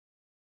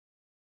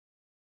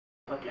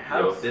fucking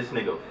house. Yo, if this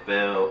nigga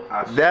fell,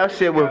 that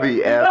shit would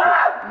be epic.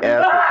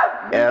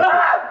 Epic.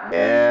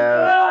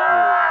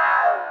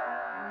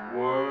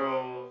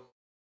 World.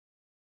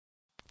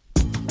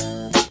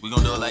 We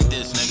gon' do it like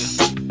this, nigga.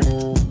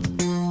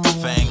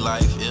 Fang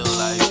life, ill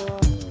life.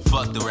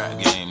 Fuck the rap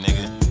game,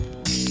 nigga.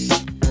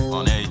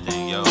 On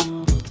everything, yo.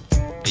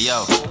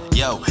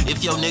 Yo,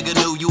 if your nigga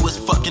knew you was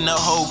fucking the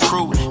whole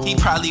crew, he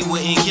probably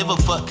wouldn't give a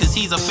fuck, cause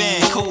he's a fan.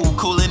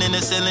 Cooler than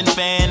a ceiling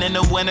fan in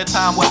the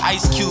wintertime with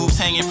ice cubes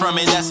hanging from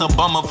it. That's a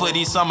bummer for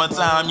these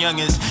summertime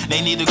youngins.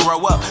 They need to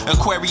grow up.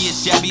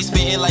 Aquarius jabby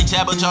spitting like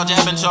jabber jaw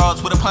jabbing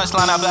jaws. With a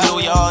punchline I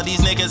battle y'all. These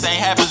niggas ain't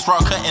half as raw,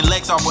 cutting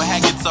legs off with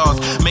hacking saws.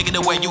 Make it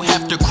the way you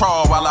have to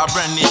crawl while I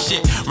run this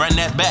shit. Run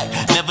that back.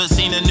 Never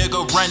seen a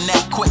nigga run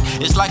that quick.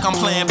 It's like I'm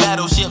playing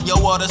Battleship. Yo,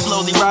 water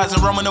slowly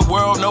rising, roaming the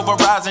world, no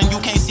horizon. You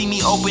can't see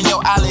me, open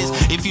your eyelids.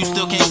 If you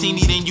still can't see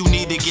me, then you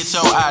need to get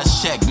your eyes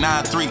checked.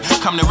 9-3,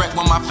 come to wreck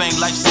when my fang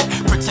life set.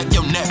 Protect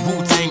your neck,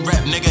 Wu-Tang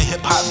rap, nigga,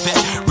 hip-hop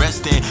vet.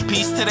 Rest in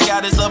peace to the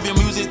goddess, love your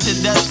music to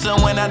death. So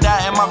when I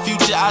die in my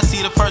future, I see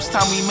the first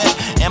time we met.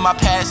 And my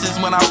past is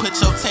when I put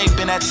your tape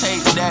in that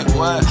tape deck.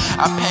 What?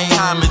 I pay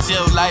homage,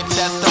 your life,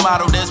 that's the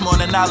motto. There's more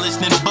than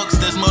knowledge than books,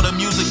 there's more to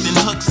music than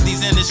hooks.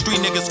 These industry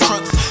niggas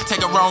crooks,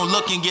 take a wrong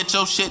look and get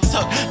your shit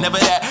took.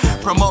 Never that,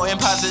 promoting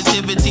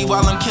positivity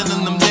while I'm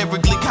killing them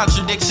lyrically.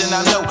 Contradiction,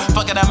 I know,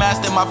 fuck it, I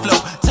mastered my flow.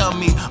 Tell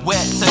me where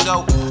to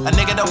go, a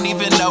nigga don't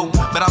even know,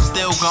 but I'm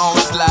still gon'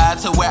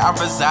 slide to where I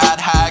reside.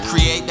 High,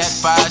 create that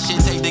fire shit,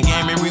 take the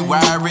game and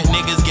rewire it.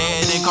 Niggas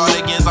gay and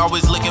cardigans,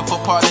 always looking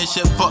for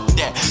partnership. Fuck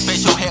that,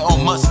 facial hair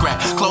on muskrat,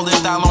 clothing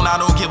style on I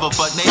don't give a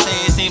fuck. They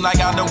say it seem like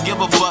I don't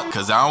give a fuck,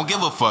 cause I don't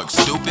give a fuck,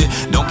 stupid.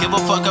 Don't give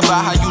a fuck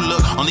about how you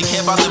look, only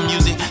care about the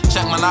music.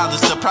 Check my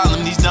knowledge, the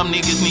problem these dumb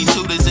niggas need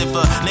tutors. If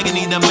a nigga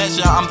need a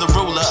measure, I'm the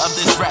ruler of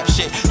this rap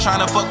shit.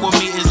 Tryna fuck with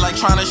me is like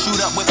tryna shoot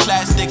up with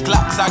plastic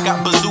glocks. I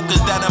got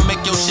bazookas that'll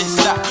make your shit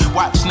stop.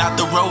 Watch not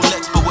the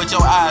Rolex, but with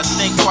your eyes,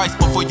 think twice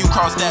before you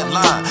cross that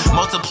line.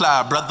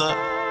 Multiply, brother.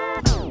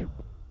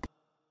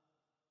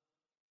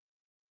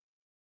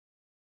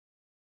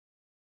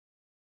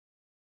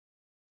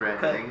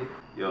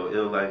 Yo,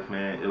 ill life,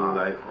 man, ill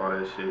life, all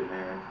that shit,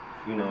 man.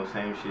 You know,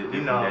 same shit.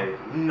 You know.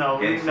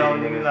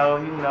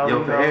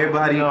 Yo, for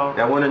everybody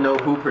that wanna know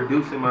who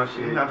producing my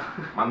shit,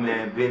 my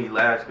man Benny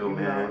Lasco,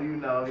 man. You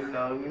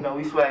know,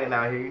 we swagging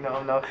out here. You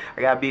know.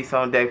 I got beats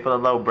on deck for the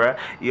low, bruh.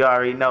 You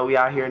already know we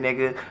out here,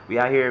 nigga. We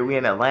out here. We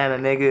in Atlanta,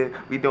 nigga.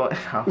 We doing.